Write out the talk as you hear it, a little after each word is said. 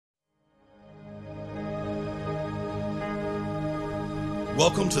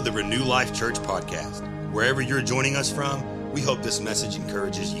Welcome to the Renew Life Church podcast. Wherever you're joining us from, we hope this message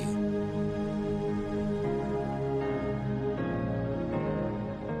encourages you.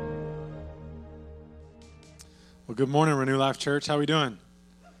 Well, good morning, Renew Life Church. How are we doing?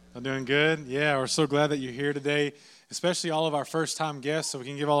 I'm doing good. Yeah, we're so glad that you're here today, especially all of our first-time guests. So we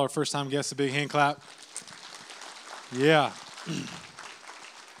can give all our first-time guests a big hand clap. Yeah.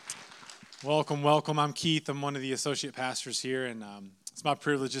 Welcome. I'm Keith. I'm one of the associate pastors here, and it's my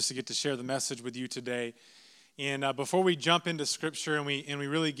privilege just to get to share the message with you today. And before we jump into Scripture and we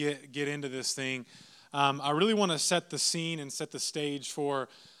really get into this thing, I really want to set the scene and set the stage for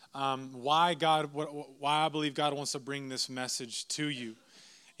why I believe God wants to bring this message to you.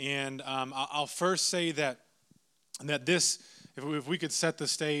 And I'll first say that this, if we could set the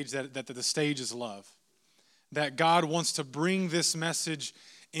stage, that the stage is love. That God wants to bring this message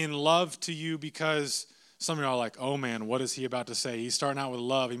in love to you, because some of you are like, oh man, what is he about to say? He's starting out with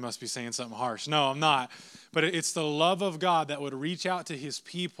love. He must be saying something harsh. No, I'm not. But it's the love of God that would reach out to his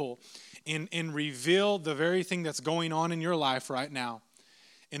people and reveal the very thing that's going on in your life right now.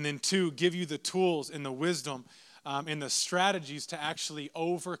 And then two, give you the tools and the wisdom and the strategies to actually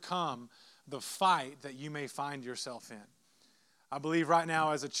overcome the fight that you may find yourself in. I believe right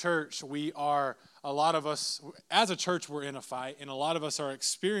now as a church, a lot of us, as a church, we're in a fight, and a lot of us are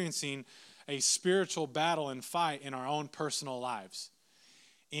experiencing a spiritual battle and fight in our own personal lives.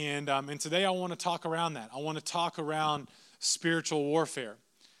 And today I want to talk around that. I want to talk around spiritual warfare.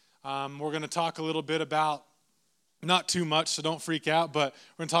 We're going to talk a little bit about, not too much, so don't freak out, but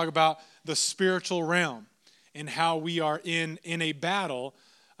we're going to talk about the spiritual realm and how we are in a battle,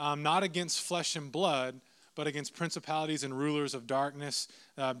 not against flesh and blood, but against principalities and rulers of darkness,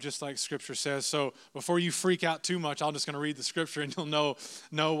 just like Scripture says. So before you freak out too much, I'm just going to read the Scripture and you'll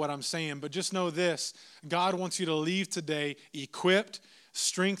know what I'm saying. But just know this: God wants you to leave today equipped,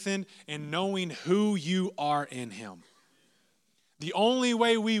 strengthened, and knowing who you are in Him. The only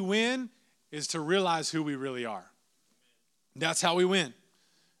way we win is to realize who we really are. That's how we win.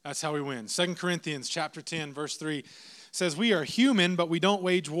 That's how we win. 2 Corinthians chapter 10, verse 3 says, "We are human, but we don't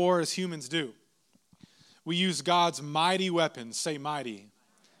wage war as humans do. We use God's mighty weapons," say mighty.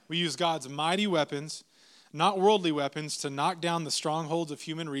 We use God's mighty weapons, not worldly weapons, to knock down the strongholds of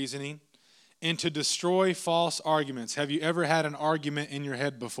human reasoning and to destroy false arguments. Have you ever had an argument in your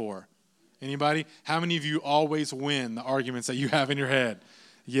head before? Anybody? How many of you always win the arguments that you have in your head?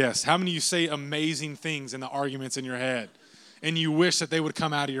 Yes. How many of you say amazing things in the arguments in your head and you wish that they would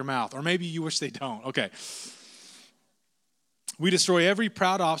come out of your mouth? Or maybe you wish they don't. Okay. We destroy every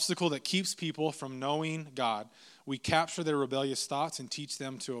proud obstacle that keeps people from knowing God. We capture their rebellious thoughts and teach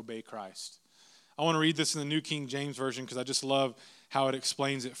them to obey Christ. I want to read this in the New King James Version because I just love how it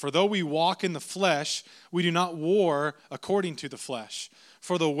explains it. "For though we walk in the flesh, we do not war according to the flesh.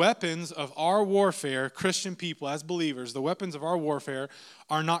 For the weapons of our warfare," Christian people as believers, "the weapons of our warfare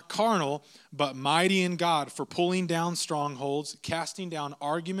are not carnal, but mighty in God for pulling down strongholds, casting down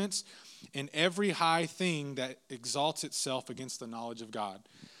arguments, and every high thing that exalts itself against the knowledge of God,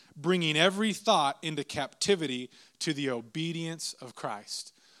 bringing every thought into captivity to the obedience of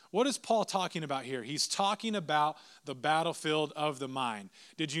Christ." What is Paul talking about here? He's talking about the battlefield of the mind.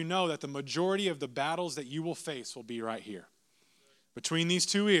 Did you know that the majority of the battles that you will face will be right here, between these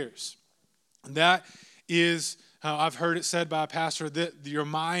two ears? That is, I've heard it said by a pastor, that your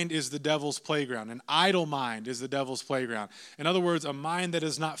mind is the devil's playground. An idle mind is the devil's playground. In other words, a mind that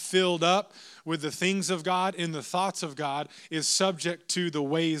is not filled up with the things of God and the thoughts of God is subject to the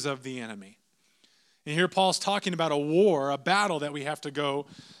ways of the enemy. And here Paul's talking about a war, a battle that we have to go,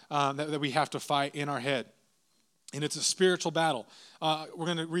 that we have to fight in our head. And it's a spiritual battle. We're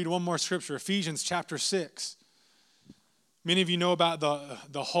going to read one more scripture, Ephesians chapter 6. Many of you know about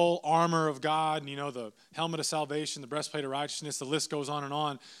the whole armor of God, the helmet of salvation, the breastplate of righteousness, the list goes on and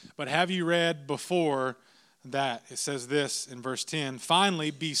on. But have you read before that? It says this in verse 10,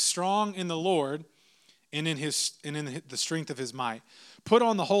 "Finally, be strong in the Lord and in the strength of his might. Put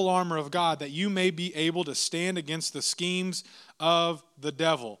on the whole armor of God that you may be able to stand against the schemes of the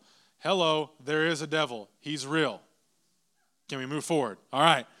devil." Hello, there is a devil. He's real. Can we move forward? All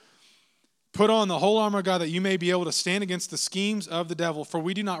right. "Put on the whole armor of God that you may be able to stand against the schemes of the devil. For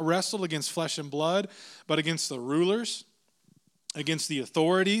we do not wrestle against flesh and blood, but against the rulers, against the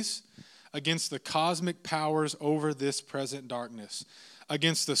authorities, against the cosmic powers over this present darkness,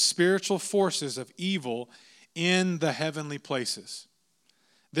 against the spiritual forces of evil in the heavenly places.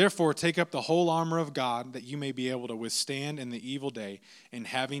 Therefore, take up the whole armor of God that you may be able to withstand in the evil day, and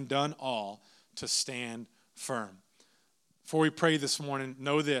having done all, to stand firm." Before we pray this morning,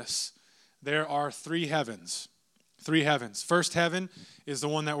 know this: there are three heavens. Three heavens. First heaven is the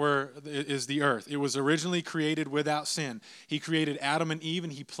one is the earth. It was originally created without sin. He created Adam and Eve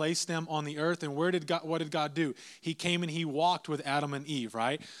and he placed them on the earth. And what did God do? He came and he walked with Adam and Eve,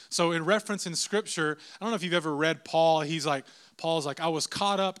 right? So in reference in Scripture, I don't know if you've ever read Paul. Paul's like, I was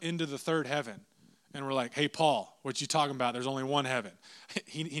caught up into the third heaven. And we're like, hey, Paul, what you talking about? There's only one heaven.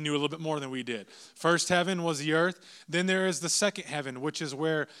 He knew a little bit more than we did. First heaven was the earth. Then there is the second heaven, which is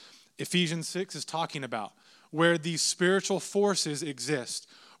where Ephesians 6 is talking about, where these spiritual forces exist,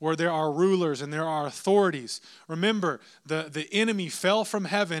 where there are rulers and there are authorities. Remember, the enemy fell from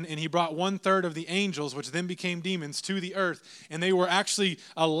heaven and he brought 1/3 of the angels, which then became demons, to the earth. And they were actually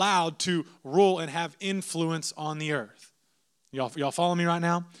allowed to rule and have influence on the earth. Y'all follow me right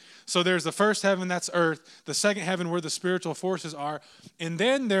now? So there's the first heaven, that's earth. The second heaven where the spiritual forces are. And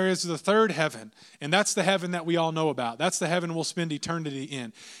then there is the third heaven. And that's the heaven that we all know about. That's the heaven we'll spend eternity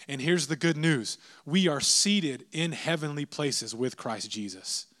in. And here's the good news. We are seated in heavenly places with Christ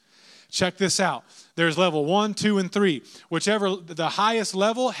Jesus. Check this out. There's level 1, 2, and 3. Whichever the highest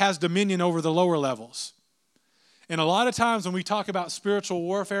level has dominion over the lower levels. And a lot of times when we talk about spiritual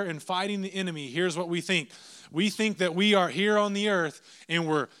warfare and fighting the enemy, here's what we think. We think that we are here on the earth and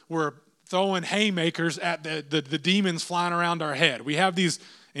we're throwing haymakers at the demons flying around our head. We have these,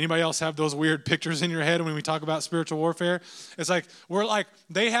 anybody else have those weird pictures in your head when we talk about spiritual warfare? It's like, we're like,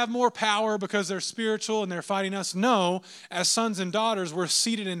 they have more power because they're spiritual and they're fighting us. No, as sons and daughters, we're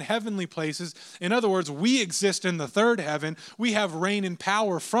seated in heavenly places. In other words, we exist in the third heaven. We have reign and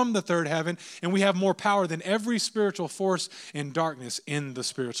power from the third heaven, and we have more power than every spiritual force in darkness in the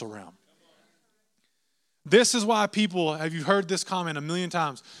spiritual realm. This is why people, have you heard this comment a million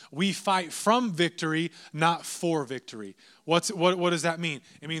times? We fight from victory, not for victory. What does that mean?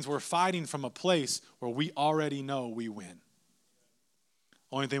 It means we're fighting from a place where we already know we win.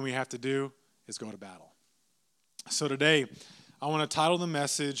 Only thing we have to do is go to battle. So today, I want to title the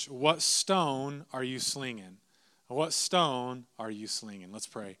message, What Stone Are You Slinging? What stone are you slinging? Let's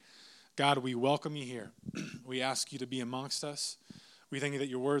pray. God, we welcome you here. We ask you to be amongst us. We thank you that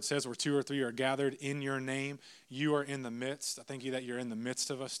your word says where 2 or 3 are gathered in your name, you are in the midst. I thank you that you're in the midst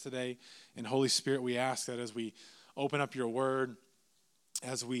of us today. And Holy Spirit, we ask that as we open up your word,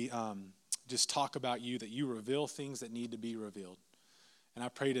 as we just talk about you, that you reveal things that need to be revealed. And I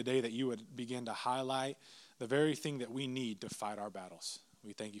pray today that you would begin to highlight the very thing that we need to fight our battles.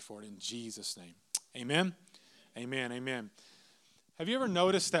 We thank you for it in Jesus' name. Amen. Amen. Amen. Have you ever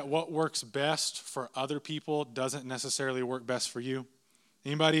noticed that what works best for other people doesn't necessarily work best for you?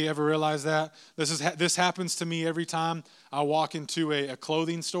 Anybody ever realize that? This happens to me every time I walk into a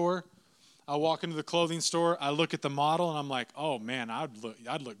clothing store. I walk into the clothing store, I look at the model, and I'm like, oh man,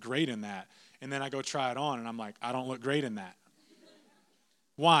 I'd look great in that. And then I go try it on, and I'm like, I don't look great in that.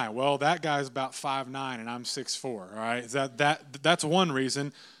 Why? Well, that guy's about 5'9", and I'm 6'4", all right? That's one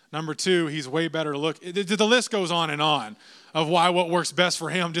reason. Number 2, he's way better to look. The list goes on and on of why what works best for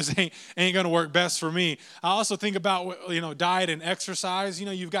him just ain't going to work best for me. I also think about, diet and exercise.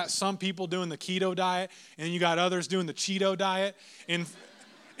 You've got some people doing the keto diet, and you got others doing the Cheeto diet.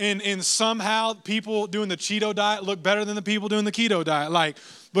 And somehow people doing the Cheeto diet look better than the people doing the keto diet.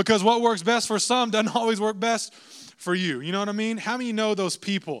 Because what works best for some doesn't always work best for you. You know what I mean? How many of you know those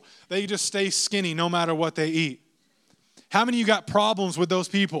people? They just stay skinny no matter what they eat. How many of you got problems with those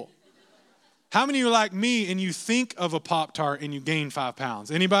people? How many of you are like me and you think of a Pop-Tart and you gain 5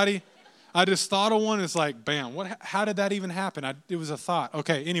 pounds? Anybody? I just thought of one. It's like, bam, how did that even happen? It was a thought.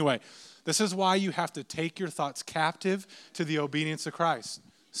 Okay, anyway, this is why you have to take your thoughts captive to the obedience of Christ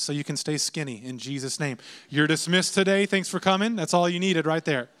so you can stay skinny in Jesus' name. You're dismissed today. Thanks for coming. That's all you needed right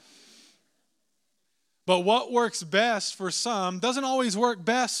there. But what works best for some doesn't always work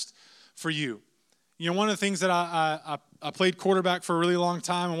best for you. One of the things that I played quarterback for a really long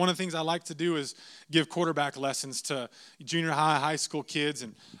time, and one of the things I like to do is give quarterback lessons to junior high school kids,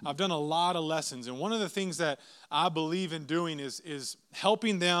 and I've done a lot of lessons. And one of the things that I believe in doing is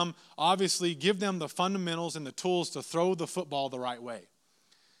helping them, obviously, give them the fundamentals and the tools to throw the football the right way.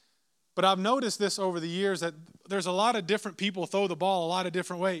 But I've noticed this over the years that there's a lot of different people throw the ball a lot of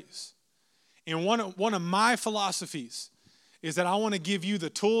different ways. And one of my philosophies is that I want to give you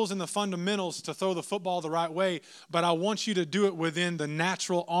the tools and the fundamentals to throw the football the right way, but I want you to do it within the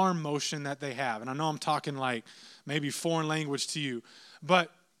natural arm motion that they have. And I know I'm talking like maybe foreign language to you,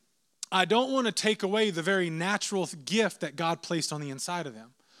 but I don't want to take away the very natural gift that God placed on the inside of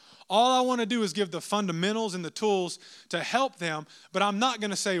them. All I want to do is give the fundamentals and the tools to help them, but I'm not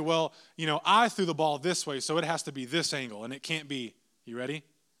going to say, well, I threw the ball this way, so it has to be this angle, and it can't be, you ready?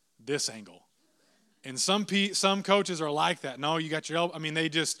 This angle. And some coaches are like that. No, you got your elbow. I mean, they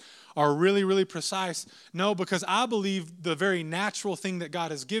just are really, really precise. No, because I believe the very natural thing that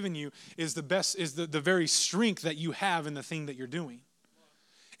God has given you is the very strength that you have in the thing that you're doing.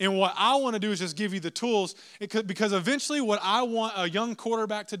 And what I want to do is just give you the tools, because eventually what I want a young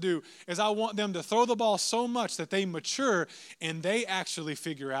quarterback to do is I want them to throw the ball so much that they mature and they actually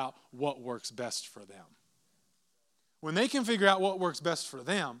figure out what works best for them. When they can figure out what works best for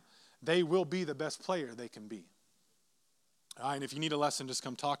them, they will be the best player they can be. All right, and if you need a lesson, just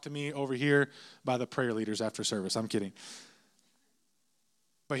come talk to me over here by the prayer leaders after service. I'm kidding.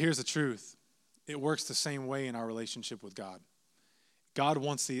 But here's the truth. It works the same way in our relationship with God. God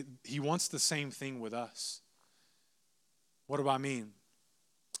wants the same thing with us. What do I mean?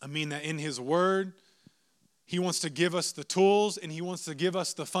 I mean that in His Word, He wants to give us the tools and He wants to give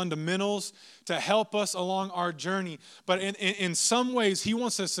us the fundamentals to help us along our journey. But in some ways, He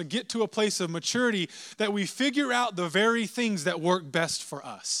wants us to get to a place of maturity that we figure out the very things that work best for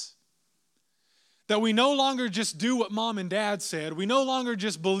us. That we no longer just do what mom and dad said. We no longer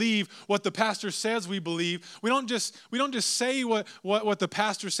just believe what the pastor says we believe. We don't just say what the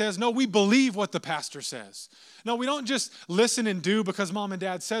pastor says. No, we believe what the pastor says. No, we don't just listen and do because mom and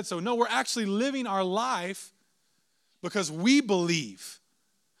dad said so. No, we're actually living our life because we believe.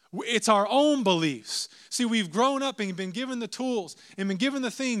 It's our own beliefs. See, we've grown up and been given the tools and been given the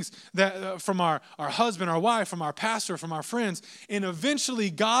things that from our husband, our wife, from our pastor, from our friends. And eventually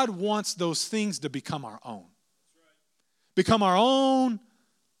God wants those things to become our own. Become our own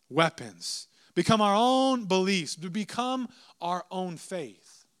weapons. Become our own beliefs. To become our own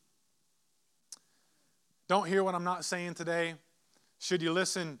faith. Don't hear what I'm not saying today. Should you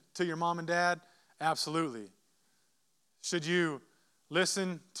listen to your mom and dad? Absolutely. Should you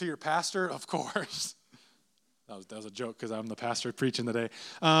listen to your pastor? Of course. That was a joke because I'm the pastor preaching today.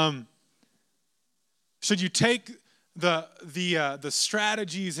 Should you take the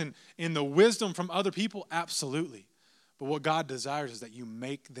strategies and the wisdom from other people? Absolutely. But what God desires is that you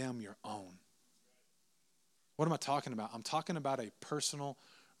make them your own. What am I talking about? I'm talking about a personal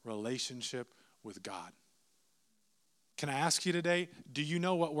relationship with God. Can I ask you today, do you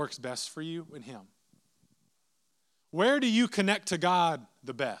know what works best for you in Him? Where do you connect to God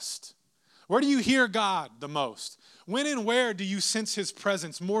the best? Where do you hear God the most? When and where do you sense His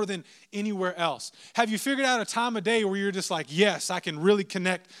presence more than anywhere else? Have you figured out a time of day where you're just like, yes, I can really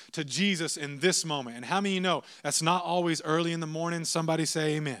connect to Jesus in this moment? And how many of you know that's not always early in the morning? Somebody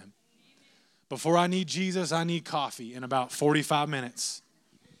say amen. Before I need Jesus, I need coffee in about 45 minutes.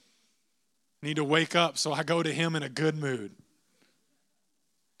 I need to wake up so I go to Him in a good mood.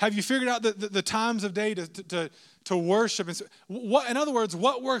 Have you figured out the times of day to worship? And in other words,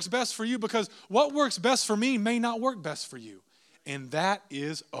 what works best for you? Because what works best for me may not work best for you. And that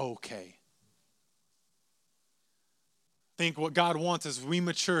is okay. I think what God wants as we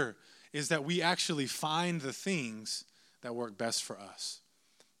mature is that we actually find the things that work best for us.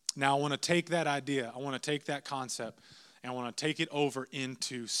 Now, I want to take that idea, I want to take that concept, and I want to take it over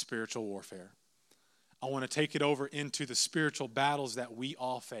into spiritual warfare. I want to take it over into the spiritual battles that we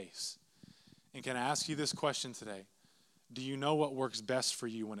all face. And can I ask you this question today? Do you know what works best for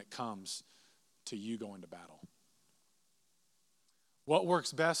you when it comes to you going to battle? What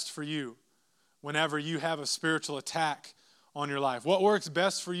works best for you whenever you have a spiritual attack on your life? What works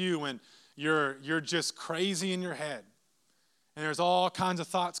best for you when you're just crazy in your head? And there's all kinds of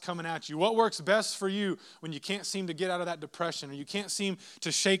thoughts coming at you. What works best for you when you can't seem to get out of that depression or you can't seem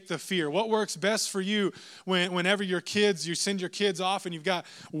to shake the fear? What works best for you whenever you send your kids off and you've got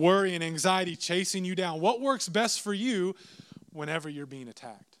worry and anxiety chasing you down? What works best for you whenever you're being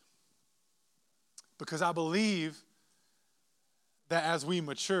attacked? Because I believe that as we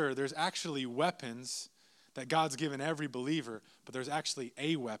mature, there's actually weapons that God's given every believer, but there's actually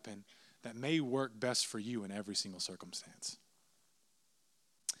a weapon that may work best for you in every single circumstance.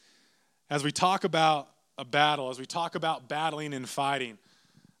 As we talk about a battle, as we talk about battling and fighting,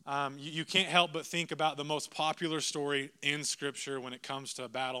 you can't help but think about the most popular story in Scripture when it comes to a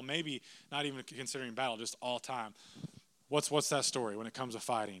battle, maybe not even considering battle, just all time. What's that story when it comes to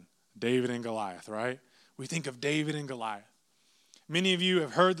fighting? David and Goliath, right? We think of David and Goliath. Many of you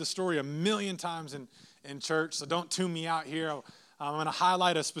have heard the story a million times in church, so don't tune me out here. I'm going to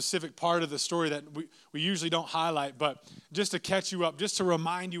highlight a specific part of the story that we usually don't highlight, but just to catch you up, just to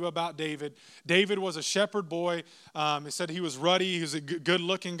remind you about David. David was a shepherd boy. It said he was ruddy. He was a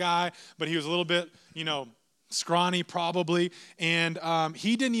good-looking guy, but he was a little bit, scrawny probably, and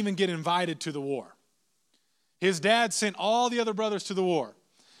he didn't even get invited to the war. His dad sent all the other brothers to the war,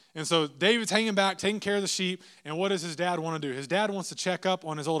 And so David's hanging back, taking care of the sheep. And what does his dad want to do? His dad wants to check up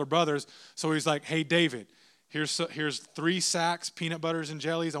on his older brothers. So he's like, hey, David, here's 3 sacks, peanut butters and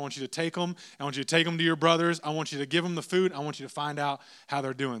jellies. I want you to take them. I want you to take them to your brothers. I want you to give them the food. I want you to find out how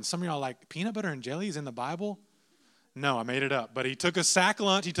they're doing. Some of y'all are like, peanut butter and jelly is in the Bible? No, I made it up. But he took a sack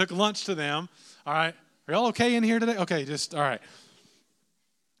lunch. He took lunch to them. All right. Are y'all okay in here today? Okay, just, all right.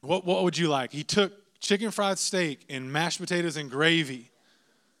 What would you like? He took chicken fried steak and mashed potatoes and gravy.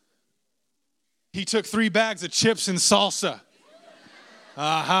 He took 3 bags of chips and salsa.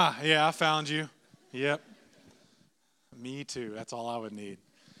 Aha, yeah, I found you. Yep. Me too. That's all I would need.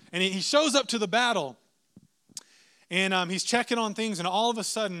 And he shows up to the battle, and he's checking on things, and all of a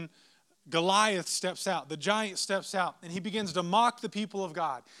sudden, Goliath steps out. The giant steps out, and he begins to mock the people of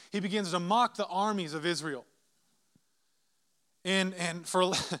God. He begins to mock the armies of Israel. And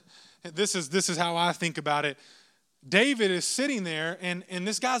for this is how I think about it. David is sitting there, and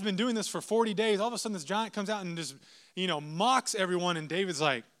this guy's been doing this for 40 days. All of a sudden, this giant comes out and just, mocks everyone. And David's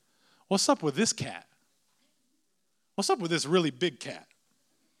like, what's up with this cat? What's up with this really big cat?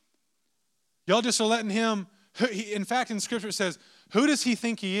 Y'all just are letting him, in fact, in Scripture it says, who does he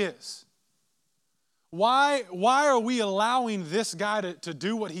think he is? Why are we allowing this guy to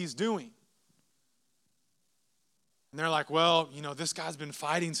do what he's doing? And they're like, well, this guy's been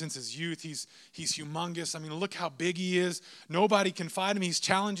fighting since his youth. He's humongous. I mean, look how big he is. Nobody can fight him. He's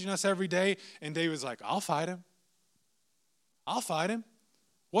challenging us every day. And David's like, I'll fight him. I'll fight him.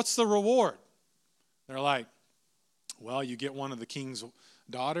 What's the reward? They're like, well, you get one of the king's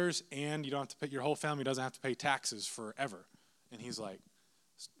daughters, and you don't have to pay, your whole family doesn't have to pay taxes forever. And he's like,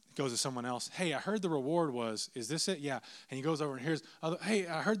 goes to someone else, hey, I heard the reward is this it? Yeah. And he goes over and hears, hey,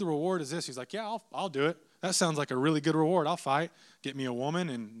 I heard the reward is this. He's like, yeah, I'll do it. That sounds like a really good reward. I'll fight, get me a woman,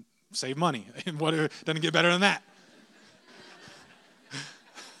 and save money. And what doesn't get better than that?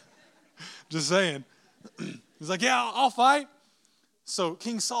 Just saying. He's like, yeah, I'll fight. So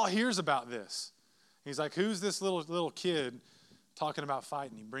King Saul hears about this. He's like, who's this little kid talking about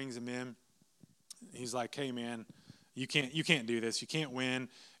fighting? He brings him in. He's like, hey, man, you can't do this. You can't win.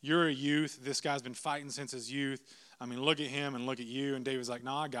 You're a youth. This guy's been fighting since his youth. I mean, look at him and look at you. And David's like,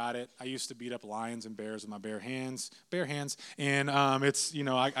 no, I got it. I used to beat up lions and bears with my bare hands. And it's,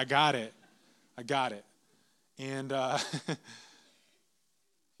 I got it. I got it. And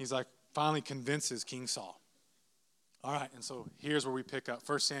he's like, finally convinces King Saul. All right, and so here's where we pick up.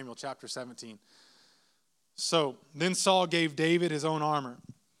 1 Samuel chapter 17. So then Saul gave David his own armor,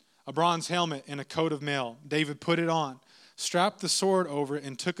 a bronze helmet and a coat of mail. David put it on, strapped the sword over it,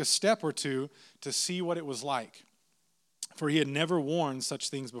 and took a step or two to see what it was like. For he had never worn such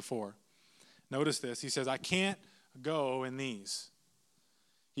things before. Notice this. He says, I can't go in these.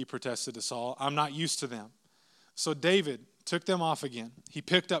 He protested to Saul. I'm not used to them. So David took them off again. He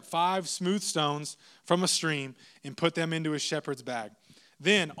picked up 5 smooth stones from a stream and put them into his shepherd's bag.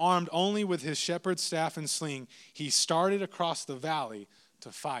 Then, armed only with his shepherd's staff and sling, he started across the valley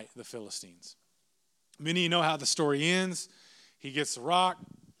to fight the Philistines. Many of you know how the story ends. He gets the rock,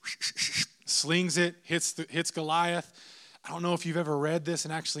 slings it, hits Goliath. I don't know if you've ever read this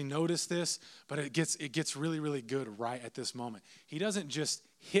and actually noticed this, but it gets really, really good right at this moment. He doesn't just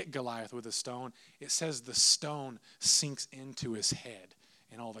hit Goliath with a stone. It says the stone sinks into his head.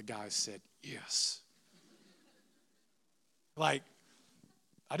 And all the guys said, yes. Like,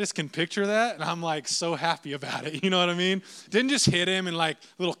 I just can picture that, and I'm like so happy about it. You know what I mean? Didn't just hit him and like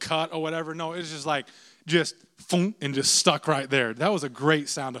little cut or whatever. No, it was just like, just thunk, and just stuck right there. That was a great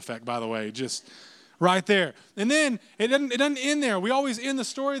sound effect, by the way. Just right there. And then it doesn't end there. We always end the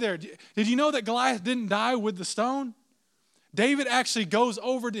story there. Did you know that Goliath didn't die with the stone? David actually goes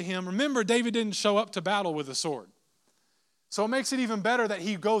over to him. Remember, David didn't show up to battle with a sword. So it makes it even better that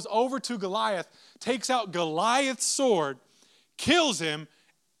he goes over to Goliath, takes out Goliath's sword, kills him,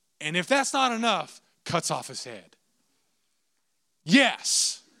 and if that's not enough, cuts off his head.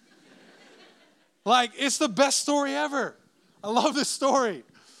 Yes. Like, it's the best story ever. I love this story.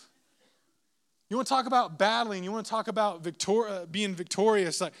 You want to talk about battling, you want to talk about being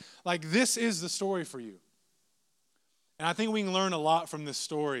victorious, like this is the story for you. And I think we can learn a lot from this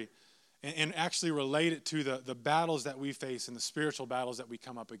story and actually relate it to the battles that we face and the spiritual battles that we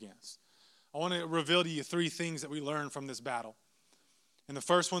come up against. I want to reveal to you 3 things that we learn from this battle. And the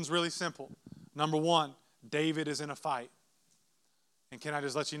first one's really simple. Number 1, David is in a fight. And can I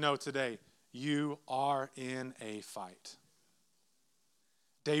just let you know today, you are in a fight.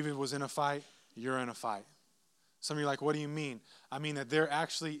 David was in a fight. You're in a fight. Some of you are like, what do you mean? I mean that there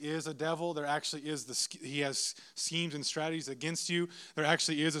actually is a devil. There actually is he has schemes and strategies against you. There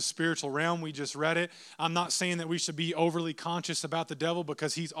actually is a spiritual realm. We just read it. I'm not saying that we should be overly conscious about the devil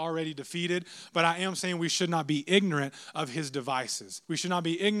because he's already defeated, but I am saying we should not be ignorant of his devices. We should not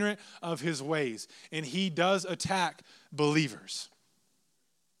be ignorant of his ways. And he does attack believers.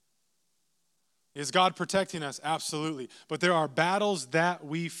 Is God protecting us? Absolutely. But there are battles that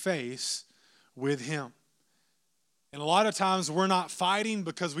we face with him. And a lot of times we're not fighting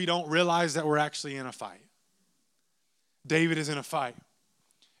because we don't realize that we're actually in a fight. David is in a fight.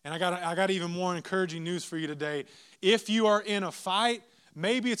 And I got even more encouraging news for you today. If you are in a fight,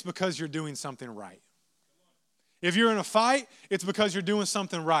 maybe it's because you're doing something right. If you're in a fight, it's because you're doing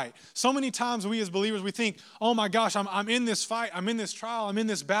something right. So many times we as believers, we think, oh my gosh, I'm in this fight, I'm in this trial, I'm in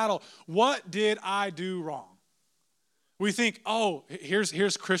this battle. What did I do wrong? We think, oh,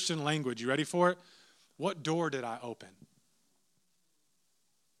 here's Christian language. You ready for it? What door did I open?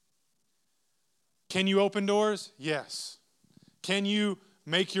 Can you open doors? Yes. Can you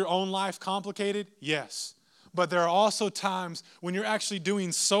make your own life complicated? Yes. But there are also times when you're actually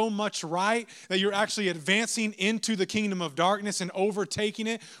doing so much right that you're actually advancing into the kingdom of darkness and overtaking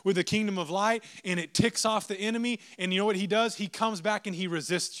it with the kingdom of light, and it ticks off the enemy. And you know what he does? He comes back and he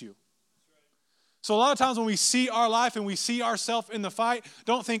resists you. So a lot of times when we see our life and we see ourselves in the fight,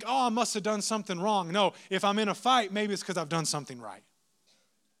 don't think, oh, I must have done something wrong. No, if I'm in a fight, maybe it's because I've done something right.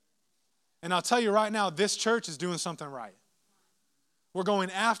 And I'll tell you right now, this church is doing something right. We're going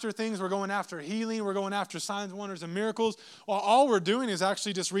after things. We're going after healing. We're going after signs, wonders, and miracles. Well, all we're doing is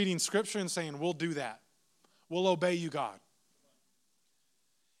actually just reading Scripture and saying, we'll do that. We'll obey you, God.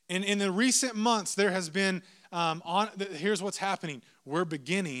 And in the recent months, there has been, here's what's happening. We're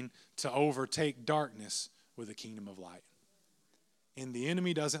beginning to overtake darkness with the kingdom of light. And the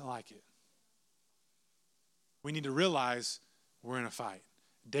enemy doesn't like it. We need to realize we're in a fight.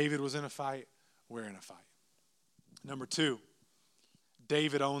 David was in a fight. We're in a fight. Number 2,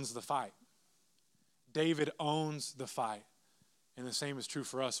 David owns the fight. David owns the fight. And the same is true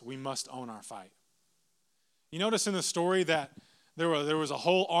for us. We must own our fight. You notice in the story that there was a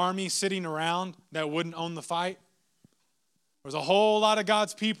whole army sitting around that wouldn't own the fight. There was a whole lot of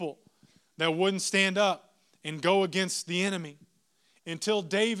God's people that wouldn't stand up and go against the enemy until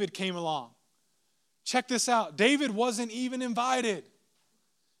David came along. Check this out. David wasn't even invited.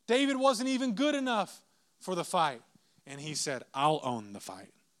 David wasn't even good enough for the fight. And he said, I'll own the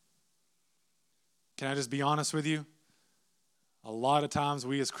fight. Can I just be honest with you? A lot of times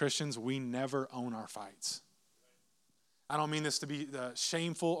we as Christians, we never own our fights. I don't mean this to be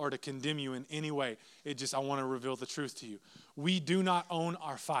shameful or to condemn you in any way. I want to reveal the truth to you. We do not own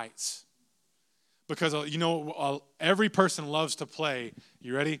our fights. Because, every person loves to play,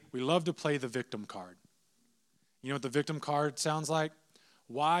 you ready? We love to play the victim card. You know what the victim card sounds like?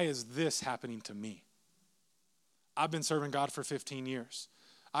 Why is this happening to me? I've been serving God for 15 years.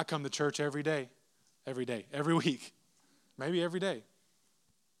 I come to church every day, every week, maybe every day.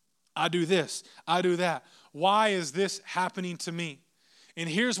 I do this, I do that. Why is this happening to me? And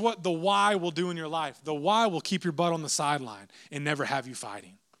here's what the why will do in your life. The why will keep your butt on the sideline and never have you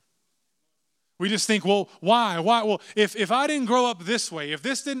fighting. We just think, well, why? Well, if I didn't grow up this way, if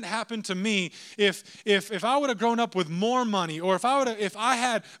this didn't happen to me, if I would have grown up with more money, or if I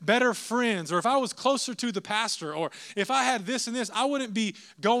had better friends, or if I was closer to the pastor, or if I had this and this, I wouldn't be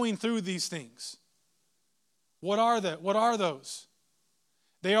going through these things. What are those?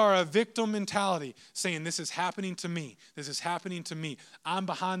 They are a victim mentality, saying this is happening to me. This is happening to me. I'm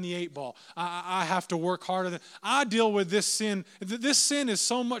behind the 8 ball. I have to work harder. I deal with this sin. This sin is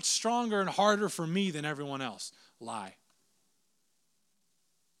so much stronger and harder for me than everyone else. Lie.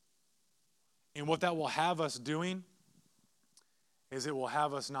 And what that will have us doing is it will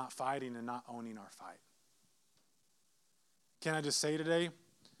have us not fighting and not owning our fight. Can I just say today,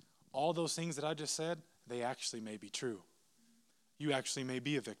 all those things that I just said, they actually may be true. You actually may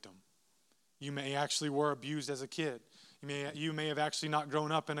be a victim. You may actually were abused as a kid. You may have actually not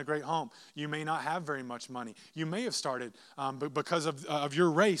grown up in a great home. You may not have very much money. You may have started, because of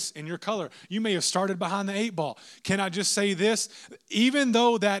your race and your color, you may have started behind the 8 ball. Can I just say this? Even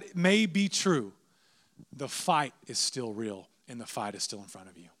though that may be true, the fight is still real and the fight is still in front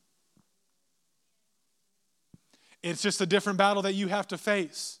of you. It's just a different battle that you have to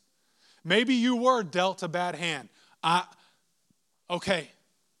face. Maybe you were dealt a bad hand. Okay.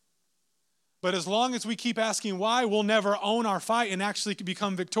 But as long as we keep asking why, we'll never own our fight and actually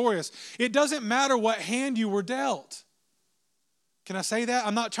become victorious. It doesn't matter what hand you were dealt. Can I say that?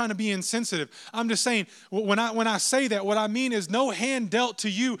 I'm not trying to be insensitive. I'm just saying, when I say that, what I mean is no hand dealt to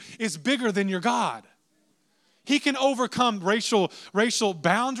you is bigger than your God. He can overcome racial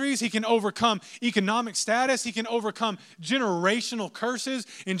boundaries. He can overcome economic status. He can overcome generational curses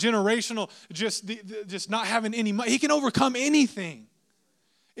and generational just not having any money. He can overcome anything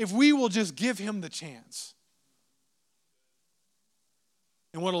if we will just give him the chance.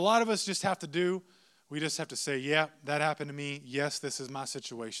 And what a lot of us just have to do, we just have to say, yeah, that happened to me. Yes, this is my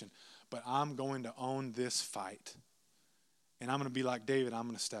situation. But I'm going to own this fight. And I'm going to be like David. I'm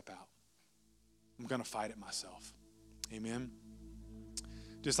going to step out. I'm going to fight it myself. Amen.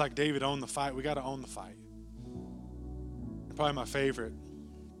 Just like David owned the fight, we got to own the fight. And probably my favorite,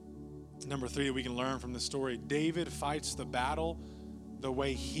 number 3 that we can learn from this story, David fights the battle the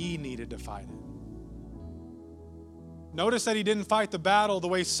way he needed to fight it. Notice that he didn't fight the battle the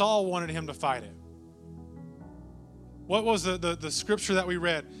way Saul wanted him to fight it. What was the scripture that we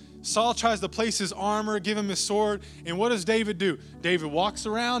read? Saul tries to place his armor, give him his sword, and what does David do? David walks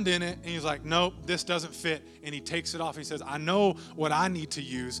around in it, and he's like, nope, this doesn't fit, and he takes it off. He says, I know what I need to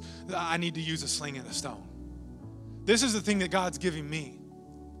use. I need to use a sling and a stone. This is the thing that God's giving me.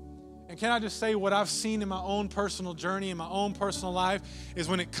 And can I just say what I've seen in my own personal journey, in my own personal life, is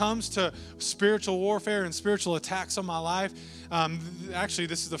when it comes to spiritual warfare and spiritual attacks on my life, actually,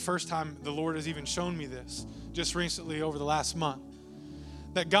 this is the first time the Lord has even shown me this, just recently over the last month,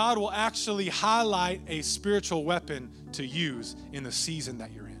 that God will actually highlight a spiritual weapon to use in the season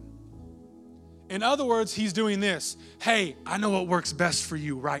that you're in. In other words, he's doing this. Hey, I know what works best for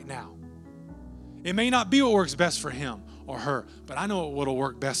you right now. It may not be what works best for him or her, but I know what will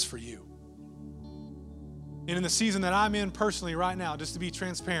work best for you. And in the season that I'm in personally right now, just to be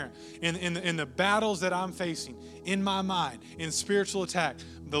transparent, in the battles that I'm facing, in my mind, in spiritual attack,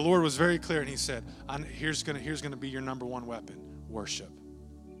 the Lord was very clear, and he said, here's gonna be your number one weapon, worship.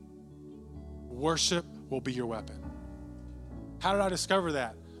 Worship will be your weapon. How did I discover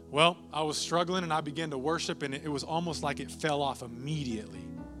that? Well, I was struggling and I began to worship, and it was almost like it fell off immediately.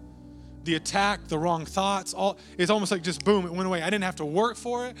 The attack, the wrong thoughts, it's almost like just boom, it went away. I didn't have to work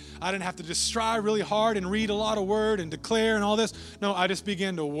for it. I didn't have to just strive really hard and read a lot of word and declare and all this. No, I just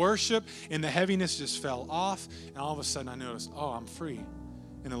began to worship, and the heaviness just fell off, and all of a sudden I noticed, oh, I'm free.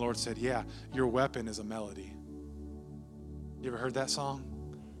 And the Lord said, yeah, your weapon is a melody. You ever heard that song?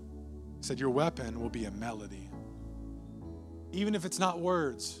 He said, your weapon will be a melody. Even if it's not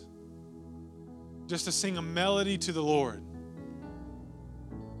words, just to sing a melody to the Lord.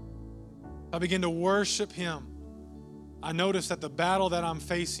 I begin to worship him. I notice that the battle that I'm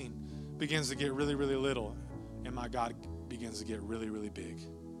facing begins to get really, really little, and my God begins to get really, really big.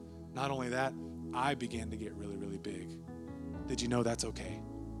 Not only that, I began to get really, really big. Did you know that's okay?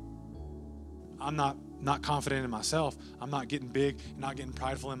 I'm not confident in myself. I'm not getting big, not getting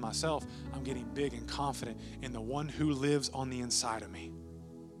prideful in myself. I'm getting big and confident in the one who lives on the inside of me.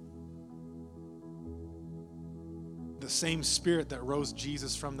 The same spirit that rose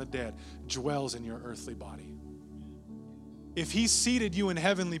Jesus from the dead dwells in your earthly body. If he seated you in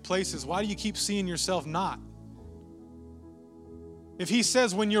heavenly places, why do you keep seeing yourself not? If he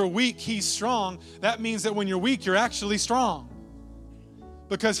says when you're weak, he's strong, that means that when you're weak, you're actually strong.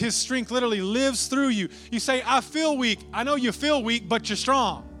 Because his strength literally lives through you. You say, I feel weak. I know you feel weak, but you're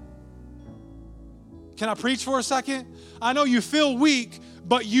strong. Can I preach for a second? I know you feel weak,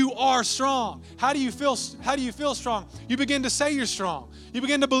 but you are strong. How do you feel strong? You begin to say you're strong. You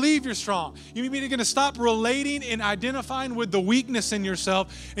begin to believe you're strong. You begin to stop relating and identifying with the weakness in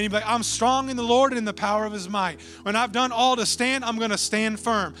yourself. And you be like, I'm strong in the Lord and in the power of his might. When I've done all to stand, I'm going to stand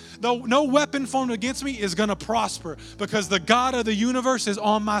firm. Though no weapon formed against me is going to prosper because the God of the universe is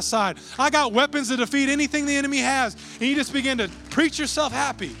on my side. I got weapons to defeat anything the enemy has. And you just begin to preach yourself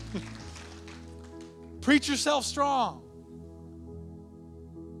happy. Preach yourself strong.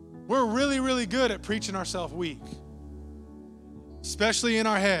 We're really, really good at preaching ourselves weak, especially in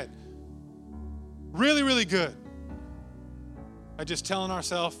our head. Really, really good at just telling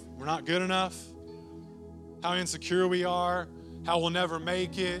ourselves we're not good enough, how insecure we are, how we'll never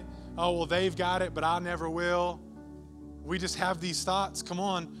make it. Oh, well, they've got it, but I never will. We just have these thoughts. Come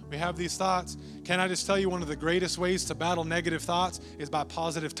on, we have these thoughts. Can I just tell you one of the greatest ways to battle negative thoughts is by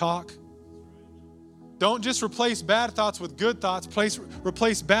positive talk? Don't just replace bad thoughts with good thoughts.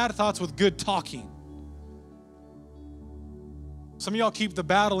 Replace bad thoughts with good talking. Some of y'all keep the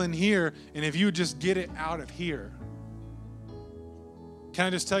battle in here, and if you just get it out of here. Can I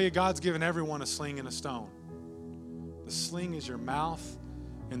just tell you, God's given everyone a sling and a stone. The sling is your mouth,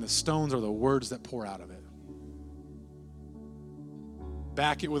 and the stones are the words that pour out of it.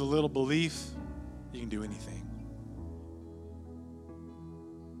 Back it with a little belief, you can do anything.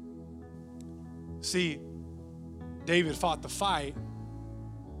 See, David fought the fight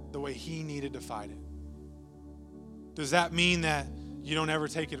the way he needed to fight it. Does that mean that you don't ever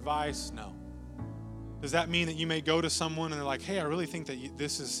take advice? No. Does that mean that you may go to someone and they're like, hey, I really think that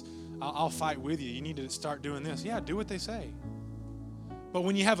I'll fight with you. You need to start doing this. Yeah, do what they say. But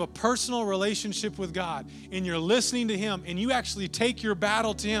when you have a personal relationship with God and you're listening to Him and you actually take your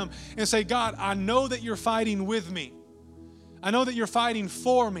battle to Him and say, God, I know that you're fighting with me. I know that you're fighting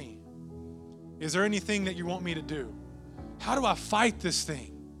for me. Is there anything that you want me to do? How do I fight this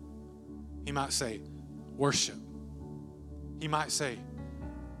thing? He might say, worship. He might say,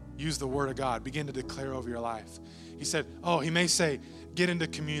 use the word of God. Begin to declare over your life. He may say, get into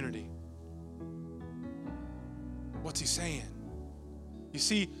community. What's he saying? You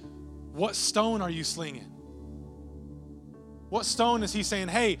see, what stone are you slinging? What stone is he saying,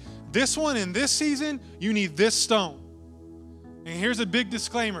 hey, this one in this season, you need this stone. And here's a big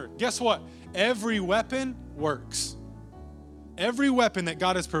disclaimer. Guess what? Every weapon works. Every weapon that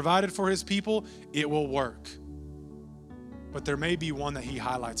God has provided for his people, it will work. But there may be one that he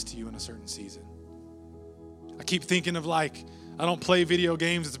highlights to you in a certain season. I keep thinking of I don't play video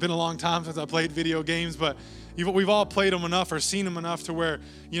games. It's been a long time since I played video games, but we've all played them enough or seen them enough to where,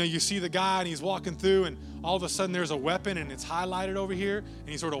 you see the guy and he's walking through and all of a sudden there's a weapon and it's highlighted over here and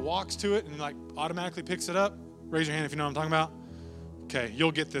he sort of walks to it and automatically picks it up. Raise your hand if you know what I'm talking about. Okay,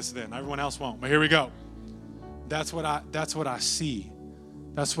 you'll get this then. Everyone else won't, but here we go. That's what I see.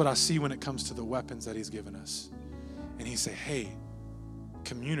 That's what I see when it comes to the weapons that he's given us. And he say, hey,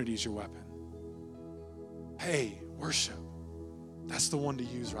 community is your weapon. Hey, worship. That's the one to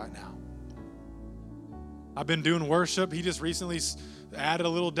use right now. I've been doing worship. He just recently added a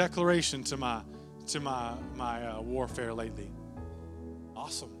little declaration to my warfare lately.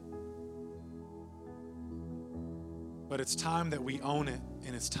 Awesome. But it's time that we own it,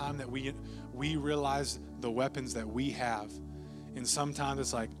 and it's time that we realize the weapons that we have. And sometimes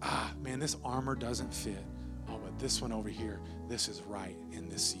it's like, man, this armor doesn't fit. Oh, but this one over here, this is right in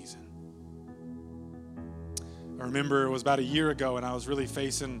this season. I remember it was about a year ago, and I was really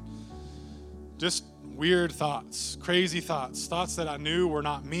facing just weird thoughts, crazy thoughts that I knew were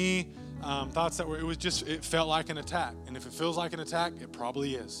not me, thoughts that it felt like an attack. And if it feels like an attack, it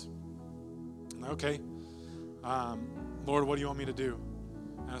probably is. Okay, Lord, what do you want me to do?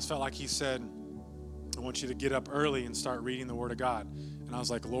 And I just felt like he said, I want you to get up early and start reading the Word of God. And I was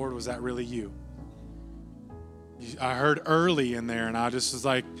like, Lord, was that really you? I heard early in there, and I just was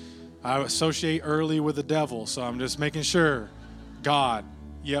like, I associate early with the devil, so I'm just making sure. God,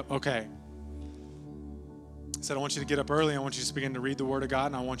 yep, okay. He said, I want you to get up early. I want you to begin to read the Word of God,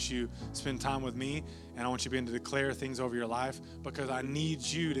 and I want you to spend time with me, and I want you to begin to declare things over your life because I need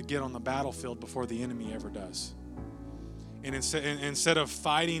you to get on the battlefield before the enemy ever does. And instead of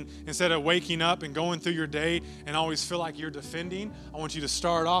fighting, instead of waking up and going through your day and always feel like you're defending, I want you to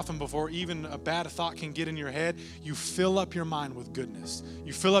start off, and before even a bad thought can get in your head, you fill up your mind with goodness.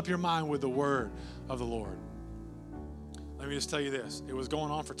 You fill up your mind with the word of the Lord. Let me just tell you this. It was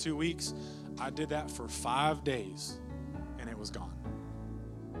going on for 2 weeks. I did that for 5 days, and it was gone.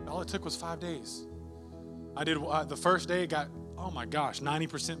 All it took was 5 days. I did the first day, it got,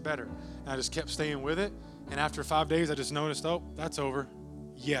 90% better. And I just kept staying with it. And after 5 days, I just noticed, that's over.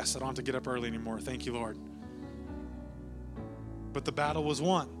 Yes, I don't have to get up early anymore. Thank you, Lord. But the battle was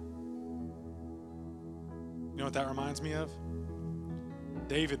won. You know what that reminds me of?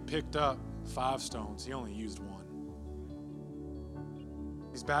 David picked up 5 stones. He only used 1.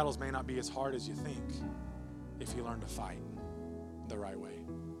 These battles may not be as hard as you think if you learn to fight the right way.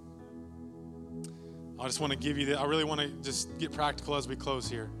 I just want to give you that. I really want to just get practical as we close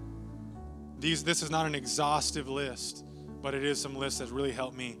here. This is not an exhaustive list, but it is some lists that really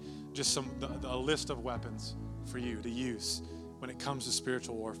help me. Just a list of weapons for you to use when it comes to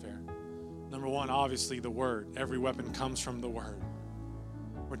spiritual warfare. Number 1, obviously the Word. Every weapon comes from the Word.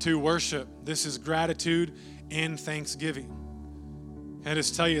 Number 2, worship. This is gratitude and thanksgiving. And I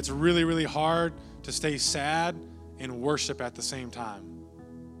just tell you, it's really, really hard to stay sad and worship at the same time.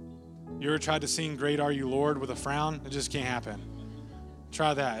 You ever tried to sing Great Are You, Lord, with a frown? It just can't happen.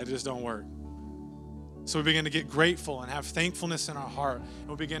 Try that. It just don't work. So we begin to get grateful and have thankfulness in our heart, and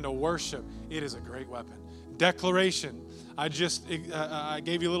we begin to worship. It is a great weapon. Declaration. I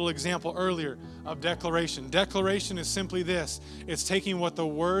gave you a little example earlier of declaration. Declaration is simply this. It's taking what the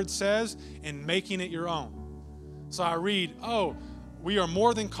Word says and making it your own. So I read, we are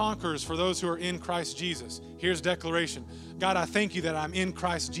more than conquerors for those who are in Christ Jesus. Here's declaration. God, I thank you that I'm in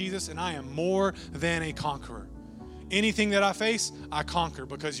Christ Jesus and I am more than a conqueror. Anything that I face, I conquer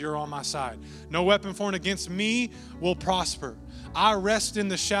because you're on my side. No weapon formed against me will prosper. I rest in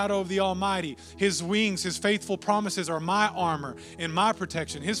the shadow of the Almighty. His wings, his faithful promises are my armor and my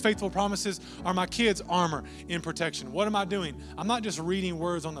protection. His faithful promises are my kids' armor and protection. What am I doing? I'm not just reading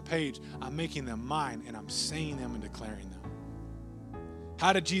words on the page. I'm making them mine, and I'm saying them and declaring them.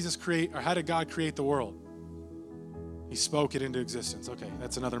 How did how did God create the world? He spoke it into existence. Okay,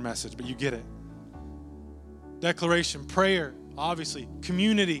 that's another message, but you get it. Declaration, prayer, obviously,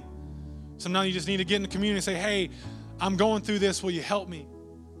 community. Sometimes you just need to get in the community and say, hey, I'm going through this. Will you help me?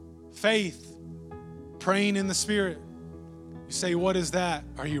 Faith, praying in the Spirit. You say, what is that?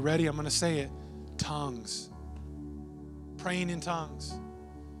 Are you ready? I'm going to say it. Tongues. Praying in tongues.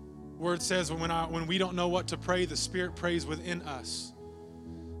 Word says when we don't know what to pray, the Spirit prays within us.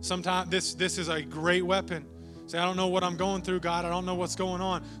 Sometimes this is a great weapon. Say, I don't know what I'm going through, God. I don't know what's going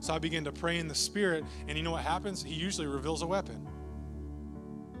on. So I begin to pray in the Spirit. And you know what happens? He usually reveals a weapon.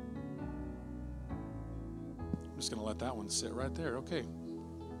 I'm just going to let that one sit right there. Okay.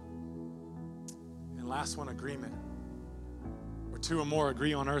 And last one, agreement. Where two or more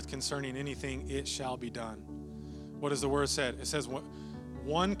agree on earth concerning anything, it shall be done. What does the word say? It says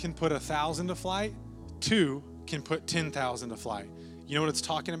one can put 1,000 to flight. Two can put 10,000 to flight. You know what it's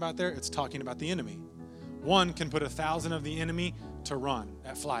talking about there? It's talking about the enemy. One can put 1,000 of the enemy to run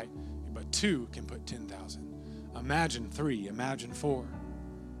at flight, but two can put 10,000. Imagine 3, imagine 4.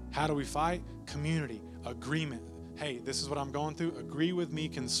 How do we fight? Community, agreement. Hey, this is what I'm going through. Agree with me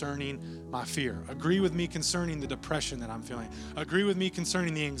concerning my fear. Agree with me concerning the depression that I'm feeling. Agree with me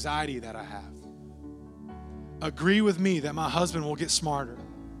concerning the anxiety that I have. Agree with me that my husband will get smarter.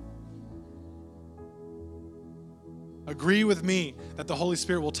 Agree with me that the Holy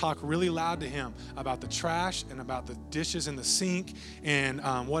Spirit will talk really loud to him about the trash and about the dishes in the sink and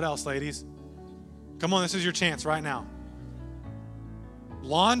what else, ladies? Come on, this is your chance right now.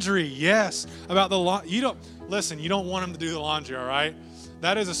 Laundry, yes. About the you don't want him to do the laundry, all right?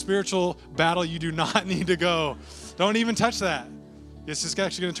 That is a spiritual battle you do not need to go. Don't even touch that. It's just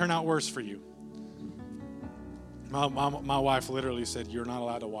actually going to turn out worse for you. My wife literally said, you're not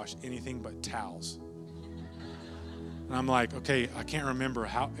allowed to wash anything but towels. And I'm like, okay, I can't remember.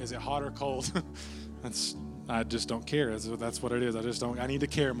 Is it hot or cold? I just don't care. That's what it is. I need to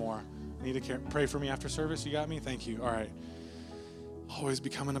care more. I need to care. Pray for me after service. You got me? Thank you. All right. Always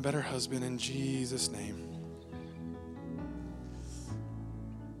becoming a better husband in Jesus' name.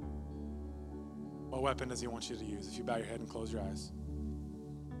 What weapon does he want you to use? If you bow your head and close your eyes.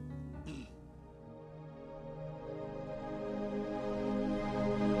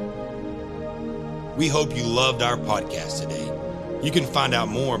 We hope you loved our podcast today. You can find out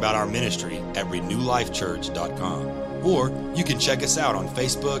more about our ministry at renewlifechurch.com, or you can check us out on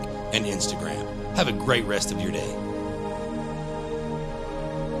Facebook and Instagram. Have a great rest of your day.